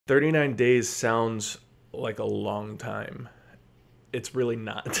39 days sounds like a long time. It's really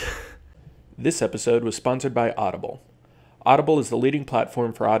not. This episode was sponsored by Audible. Audible is the leading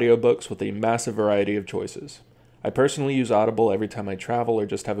platform for audiobooks with a massive variety of choices. I personally use Audible every time I travel or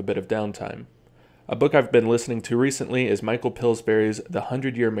just have a bit of downtime. A book I've been listening to recently is Michael Pillsbury's The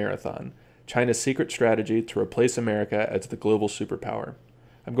 100-Year Marathon, China's Secret Strategy to Replace America as the Global Superpower.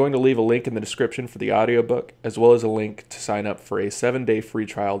 I'm going to leave a link in the description for the audiobook, as well as a link to sign up for a 7-day free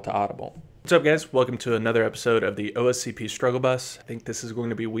trial to Audible. What's up, guys? Welcome to another episode of the OSCP Struggle Bus. I think this is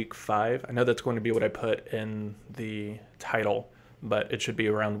going to be week 5. I know that's going to be what I put in the title, but it should be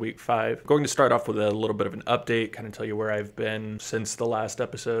around week 5. I'm going to start off with a little bit of an update, kind of tell you where I've been since the last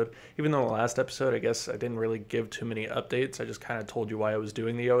episode. Even though the last episode, I guess I didn't really give too many updates. I just kind of told you why I was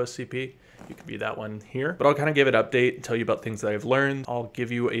doing the OSCP. You can view that one here. But I'll kind of give an update, tell you about things that I've learned. I'll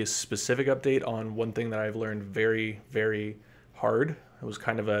give you a specific update on one thing that I've learned very, very hard. It was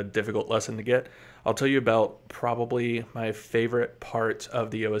kind of a difficult lesson to get. I'll tell you about probably my favorite part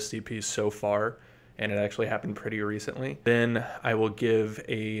of the OSCP so far, and it actually happened pretty recently. Then I will give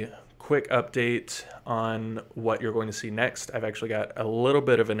a quick update on what you're going to see next. I've actually got a little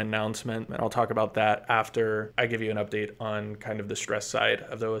bit of an announcement, and I'll talk about that after I give you an update on kind of the stress side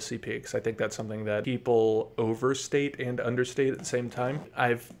of the OSCP, because I think that's something that people overstate and understate at the same time.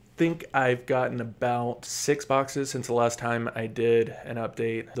 I think I've gotten about 6 boxes since the last time I did an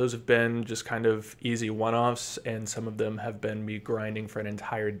update. Those have been just kind of easy one-offs, and some of them have been me grinding for an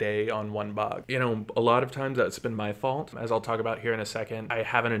entire day on one box. You know, a lot of times that's been my fault. As I'll talk about here in a second, I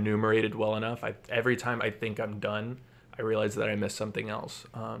haven't enumerated well enough. Every time I think I'm done, I realize that I missed something else.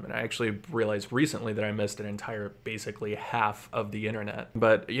 And I actually realized recently that I missed an entire, basically half of the internet.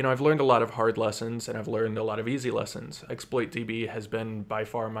 But, you know, I've learned a lot of hard lessons, and I've learned a lot of easy lessons. ExploitDB has been by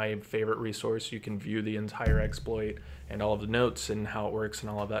far my favorite resource. You can view the entire exploit and all of the notes and how it works and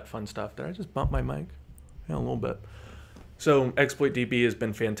all of that fun stuff. Did I just bump my mic? Yeah, a little bit. So ExploitDB has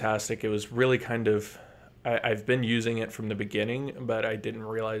been fantastic. It was really kind of... I've been using it from the beginning, but I didn't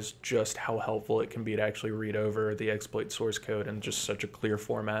realize just how helpful it can be to actually read over the exploit source code in just such a clear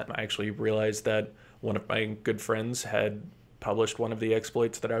format. I actually realized that one of my good friends had published one of the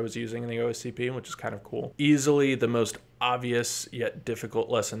exploits that I was using in the OSCP, which is kind of cool. Easily the most obvious yet difficult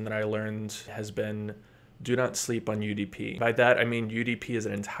lesson that I learned has been do not sleep on UDP. By that, I mean UDP is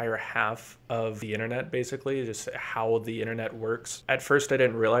an entire half of the internet, basically, just how the internet works. At first, I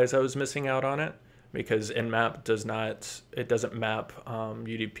didn't realize I was missing out on it, because Nmap doesn't map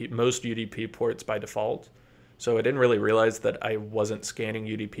most UDP ports by default. So I didn't really realize that I wasn't scanning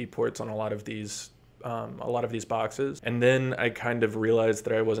UDP ports on a lot of these boxes. And then I kind of realized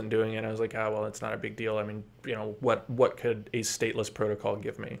that I wasn't doing it. I was like, well, it's not a big deal. I mean, you know, what could a stateless protocol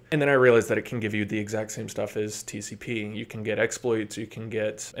give me? And then I realized that it can give you the exact same stuff as TCP. You can get exploits, you can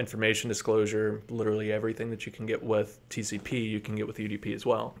get information disclosure, literally everything that you can get with TCP, you can get with UDP as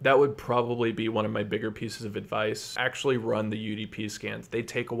well. That would probably be one of my bigger pieces of advice. Actually run the UDP scans. They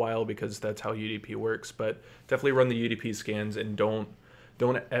take a while because that's how UDP works, but definitely run the UDP scans, and don't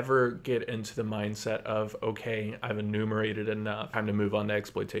ever get into the mindset of, okay, I've enumerated enough, time to move on to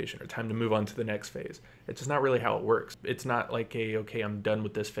exploitation, or time to move on to the next phase. It's just not really how it works. It's not like okay, I'm done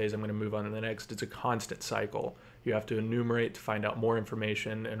with this phase, I'm going to move on to the next. It's a constant cycle. You have to enumerate to find out more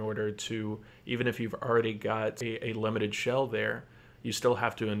information in order to, even if you've already got a limited shell there, you still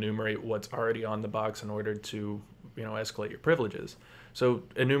have to enumerate what's already on the box in order to, you know, escalate your privileges. So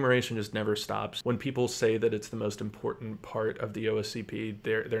enumeration just never stops. When people say that it's the most important part of the OSCP,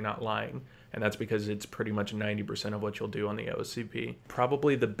 they're not lying. And that's because it's pretty much 90% of what you'll do on the OSCP.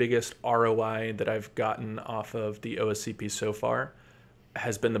 Probably the biggest ROI that I've gotten off of the OSCP so far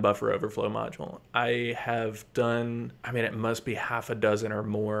has been the buffer overflow module. I have done, it must be half a dozen or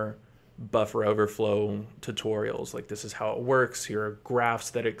more buffer overflow tutorials. Like, this is how it works. Here are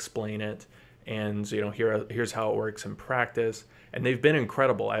graphs that explain it. And, you know, here's how it works in practice. And they've been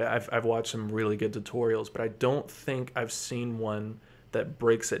incredible. I've watched some really good tutorials, but I don't think I've seen one that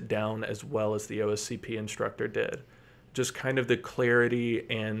breaks it down as well as the OSCP instructor did. Just kind of the clarity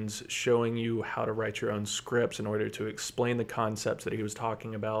and showing you how to write your own scripts in order to explain the concepts that he was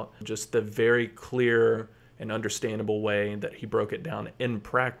talking about. Just the very clear and understandable way that he broke it down in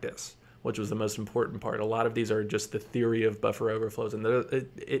practice, which was the most important part. A lot of these are just the theory of buffer overflows, and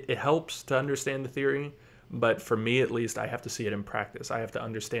it helps to understand the theory, but for me at least, I have to see it in practice. I have to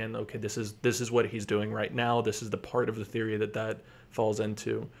understand, okay, this is what he's doing right now. This is the part of the theory that falls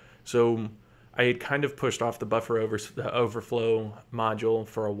into. So I had kind of pushed off the buffer overflow module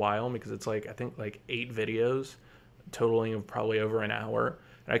for a while, because it's like, I think like 8 videos totaling of probably over an hour.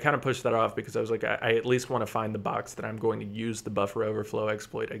 And And I kind of pushed that off because I was like, I at least want to find the box that I'm going to use the buffer overflow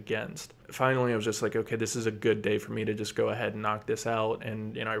exploit against. Finally, I was just like, okay, this is a good day for me to just go ahead and knock this out.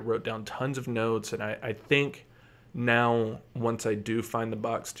 And, I wrote down tons of notes, and I think now, once I do find the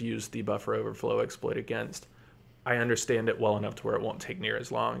box to use the buffer overflow exploit against, I understand it well enough to where it won't take near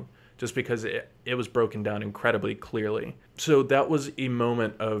as long, just because it was broken down incredibly clearly. So that was a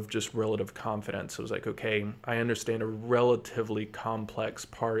moment of just relative confidence. It was like, okay, I understand a relatively complex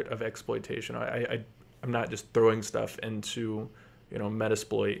part of exploitation. I'm not just throwing stuff into,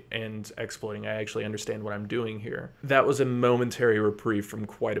 Metasploit and exploiting. I actually understand what I'm doing here. That was a momentary reprieve from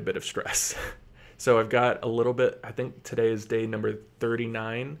quite a bit of stress. So I've got a little bit, I think today is day number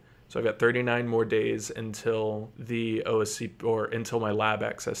 39. So I've got 39 more days until the OSCP, or until my lab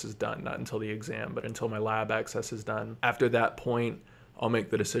access is done, not until the exam, but until my lab access is done. After that point, I'll make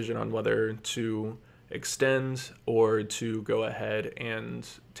the decision on whether to extend or to go ahead and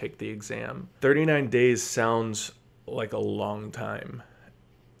take the exam. 39 days sounds like a long time.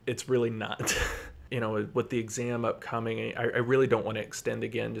 It's really not. With the exam upcoming, I really don't want to extend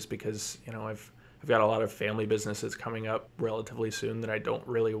again, just because, I've got a lot of family businesses coming up relatively soon that I don't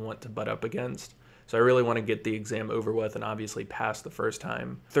really want to butt up against. So I really want to get the exam over with and obviously pass the first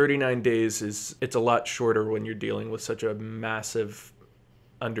time. 39 days it's a lot shorter when you're dealing with such a massive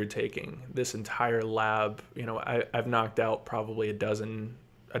undertaking. This entire lab, I've knocked out probably a dozen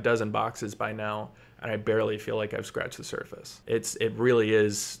boxes by now, and I barely feel like I've scratched the surface. It really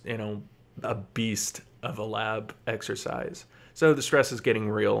is, a beast of a lab exercise. So the stress is getting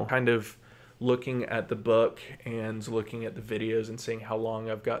real. Kind of looking at the book and looking at the videos and seeing how long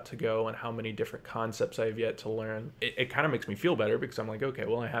I've got to go and how many different concepts I have yet to learn. It kind of makes me feel better, because I'm like, okay,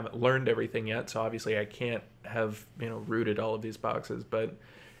 well, I haven't learned everything yet, so obviously I can't have, rooted all of these boxes, but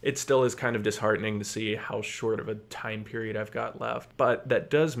it still is kind of disheartening to see how short of a time period I've got left. But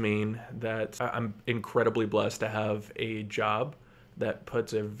that does mean that I'm incredibly blessed to have a job that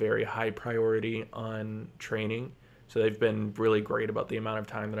puts a very high priority on training. So they've been really great about the amount of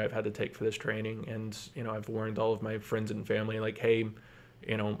time that I've had to take for this training. And, I've warned all of my friends and family, like, hey,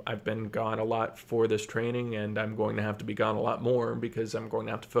 I've been gone a lot for this training, and I'm going to have to be gone a lot more because I'm going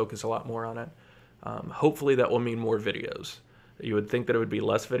to have to focus a lot more on it. Hopefully that will mean more videos. You would think that it would be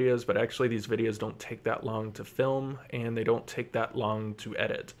less videos, but actually these videos don't take that long to film, and they don't take that long to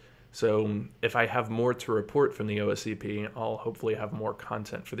edit. So if I have more to report from the OSCP, I'll hopefully have more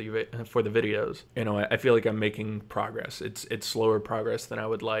content for the videos. I feel like I'm making progress. It's slower progress than I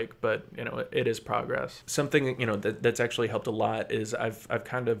would like, but it is progress. Something that's actually helped a lot is I've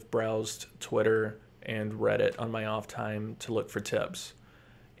kind of browsed Twitter and Reddit on my off time to look for tips.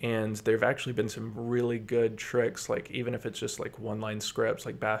 And there've actually been some really good tricks, like even if it's just like one-line scripts,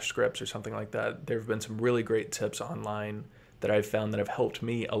 like bash scripts or something like that. There've been some really great tips online that I've found that have helped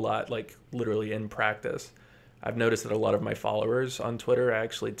me a lot, like literally in practice. I've noticed that a lot of my followers on Twitter are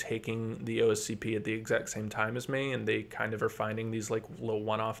actually taking the OSCP at the exact same time as me, and they kind of are finding these like little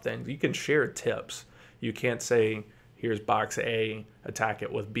one-off things. You can share tips. You can't say, here's box A, attack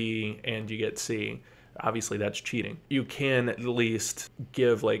it with B, and you get C. Obviously that's cheating. You can at least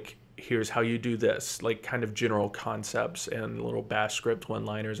give like, here's how you do this, like kind of general concepts and little bash script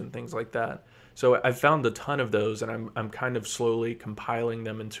one-liners and things like that. So I've found a ton of those, and I'm kind of slowly compiling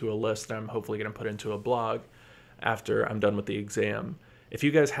them into a list that I'm hopefully going to put into a blog after I'm done with the exam. If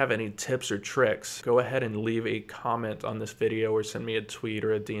you guys have any tips or tricks, go ahead and leave a comment on this video or send me a tweet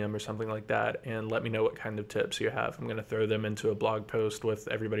or a DM or something like that, and let me know what kind of tips you have. I'm going to throw them into a blog post with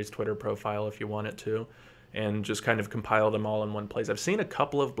everybody's Twitter profile if you want it to, and just kind of compile them all in one place. I've seen a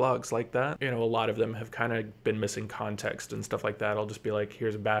couple of blogs like that. A lot of them have kind of been missing context and stuff like that. I'll just be like,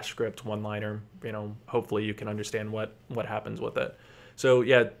 here's a bash script, one-liner, hopefully you can understand what happens with it. So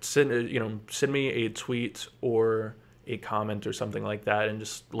yeah, send me a tweet or a comment or something like that, and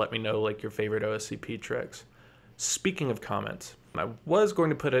just let me know like your favorite OSCP tricks. Speaking of comments, I was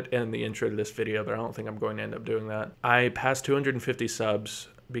going to put it in the intro to this video, but I don't think I'm going to end up doing that. I passed 250 subs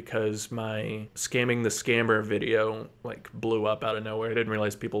because my scamming the scammer video like blew up out of nowhere. I didn't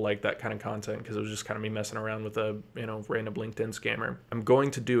realize people like that kind of content because it was just kind of me messing around with a random LinkedIn scammer. I'm going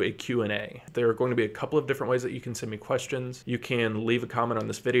to do a Q&A. There are going to be a couple of different ways that you can send me questions. You can leave a comment on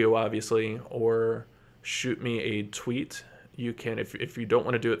this video, obviously, or shoot me a tweet. You can, if you don't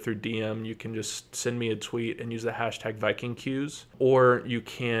want to do it through DM, you can just send me a tweet and use the hashtag VikingQs, or you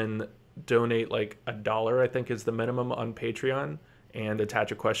can donate like $1, I think is the minimum on Patreon, and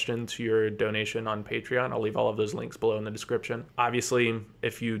attach a question to your donation on Patreon. I'll leave all of those links below in the description. Obviously,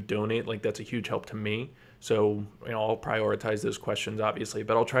 if you donate, like that's a huge help to me. So, I'll prioritize those questions, obviously,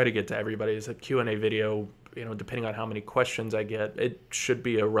 but I'll try to get to everybody. It's a Q&A video. depending on how many questions I get, it should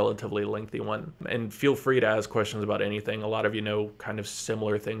be a relatively lengthy one. And feel free to ask questions about anything. A lot of you know kind of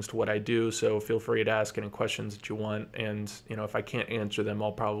similar things to what I do, so feel free to ask any questions that you want. And, if I can't answer them,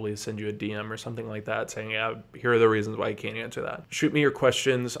 I'll probably send you a DM or something like that saying, yeah, here are the reasons why I can't answer that. Shoot me your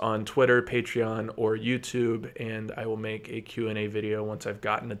questions on Twitter, Patreon, or YouTube, and I will make a Q&A video once I've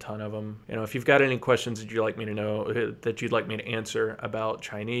gotten a ton of them. If you've got any questions that you'd like me to know, that you'd like me to answer about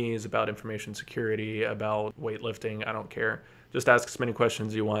Chinese, about information security, about weightlifting, I don't care. Just ask as many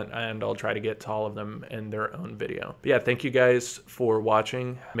questions you want, and I'll try to get to all of them in their own video. But yeah, thank you guys for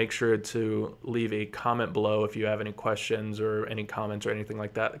watching. Make sure to leave a comment below if you have any questions or any comments or anything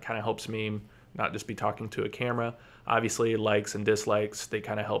like that. It kind of helps me not just be talking to a camera. Obviously, likes and dislikes, they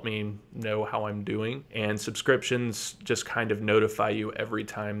kind of help me know how I'm doing. And subscriptions just kind of notify you every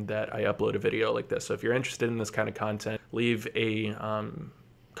time that I upload a video like this. So if you're interested in this kind of content, leave a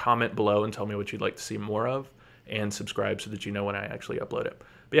comment below and tell me what you'd like to see more of, and subscribe so that you know when I actually upload it.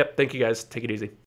 But yeah, thank you guys. Take it easy.